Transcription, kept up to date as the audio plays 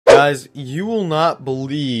Guys, you will not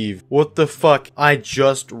believe what the fuck I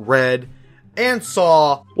just read and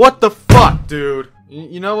saw. What the fuck, dude?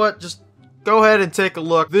 You know what? Just go ahead and take a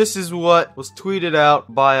look. This is what was tweeted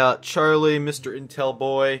out by Charlie, Mr. Intel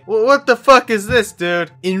Boy. What the fuck is this,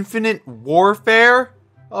 dude? Infinite Warfare?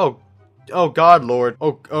 Oh God, Lord.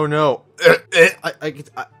 Oh no.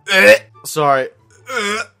 Sorry.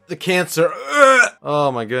 The cancer.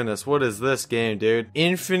 Oh my goodness. What is this game, dude?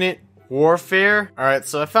 Infinite Warfare? Alright,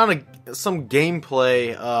 so I found some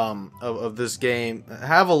gameplay of this game.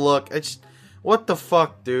 Have a look. What the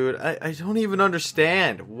fuck, dude? I don't even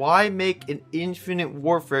understand. Why make an Infinite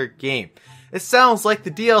Warfare game? It sounds like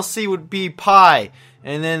the DLC would be Pi,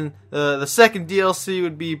 and then the second DLC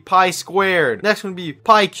would be Pi Squared. Next one would be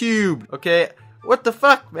Pi Cubed. Okay, what the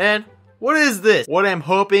fuck, man? What is this? What I'm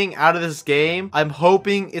hoping out of this game, I'm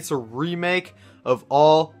hoping it's a remake of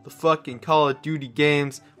all the fucking Call of Duty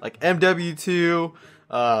games, like MW2,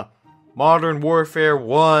 Modern Warfare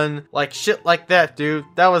 1, like shit like that, dude.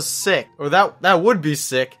 That was sick. Or that would be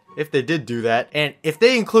sick if they did do that. And if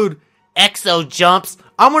they include exo jumps,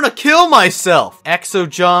 I'm gonna kill myself. Exo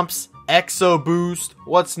jumps, exo boost,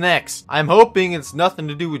 what's next? I'm hoping it's nothing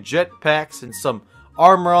to do with jetpacks and some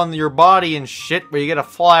armor on your body and shit where you gotta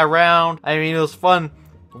fly around. I mean, it was fun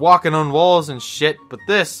walking on walls and shit, but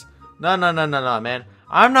this, no, man.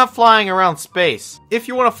 I'm not flying around space. If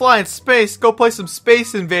you want to fly in space, go play some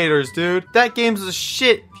Space Invaders, dude. That game's a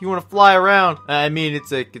shit if you want to fly around. I mean,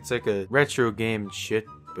 it's like a retro game and shit,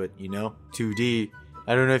 but you know, 2D.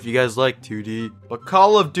 I don't know if you guys like 2D, but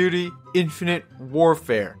Call of Duty Infinite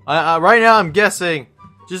Warfare. Right now, I'm guessing,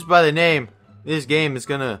 just by the name, this game is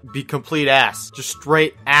gonna be complete ass. Just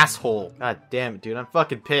straight asshole. God damn it, dude. I'm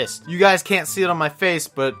fucking pissed. You guys can't see it on my face,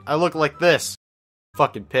 but I look like this.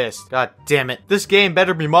 Fucking pissed. God damn it. This game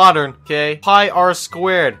better be modern, okay? Pi R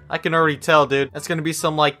Squared. I can already tell, dude. That's gonna be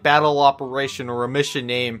some, like, battle operation or a mission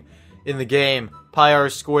name in the game. Pi R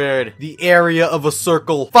Squared. The area of a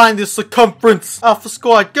circle. Find the circumference. Alpha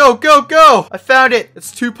Squad. Go, go, go! I found it.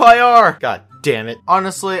 It's 2 Pi R. God damn it.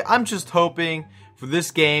 Honestly, I'm just hoping for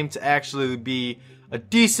this game to actually be a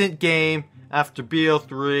decent game after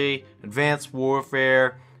BO3, Advanced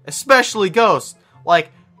Warfare, especially Ghost.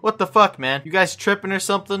 Like, what the fuck, man? You guys tripping or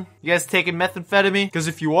something? You guys taking methamphetamine? Because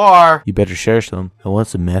if you are, you better share some. I want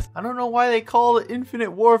some meth. I don't know why they call it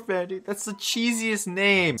Infinite Warfare, dude. That's the cheesiest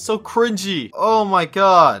name. So cringy. Oh my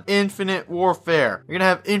god. Infinite Warfare. You're gonna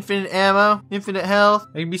have infinite ammo, infinite health.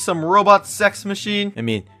 Maybe be some robot sex machine. I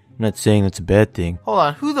mean, I'm not saying that's a bad thing. Hold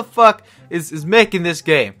on. Who the fuck is making this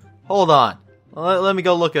game? Hold on. Let me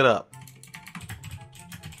go look it up.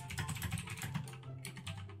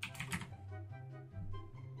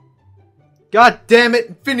 God damn it,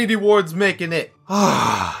 Infinity Ward's making it.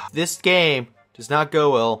 This game does not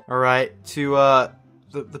go well, alright? To,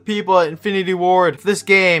 the people at Infinity Ward, if this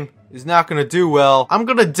game is not gonna do well, I'm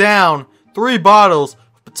gonna down 3 bottles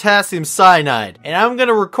of potassium cyanide. And I'm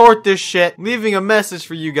gonna record this shit, leaving a message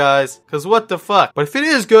for you guys, cause what the fuck? But if it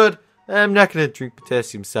is good, I'm not gonna drink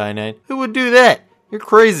potassium cyanide. Who would do that? You're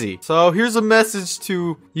crazy. So here's a message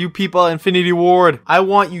to you people at Infinity Ward. I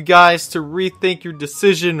want you guys to rethink your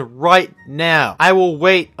decision right now. I will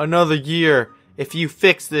wait another year if you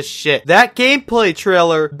fix this shit. That gameplay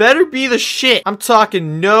trailer better be the shit. I'm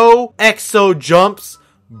talking no exo jumps,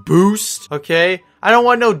 boost, okay? I don't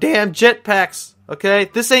want no damn jetpacks. Okay?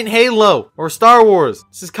 This ain't Halo or Star Wars.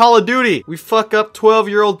 This is Call of Duty. We fuck up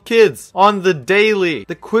 12-year-old kids on the daily.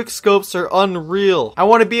 The quick scopes are unreal. I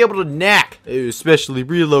want to be able to knack, especially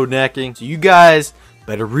reload knacking. So you guys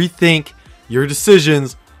better rethink your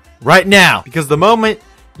decisions right now. Because the moment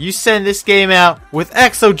you send this game out with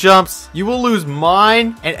exo jumps, you will lose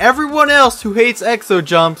mine and everyone else who hates exo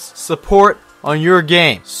jumps support on your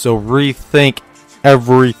game. So rethink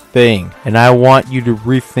everything. And I want you to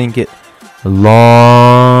rethink it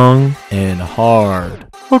long and hard.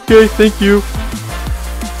 Okay, thank you.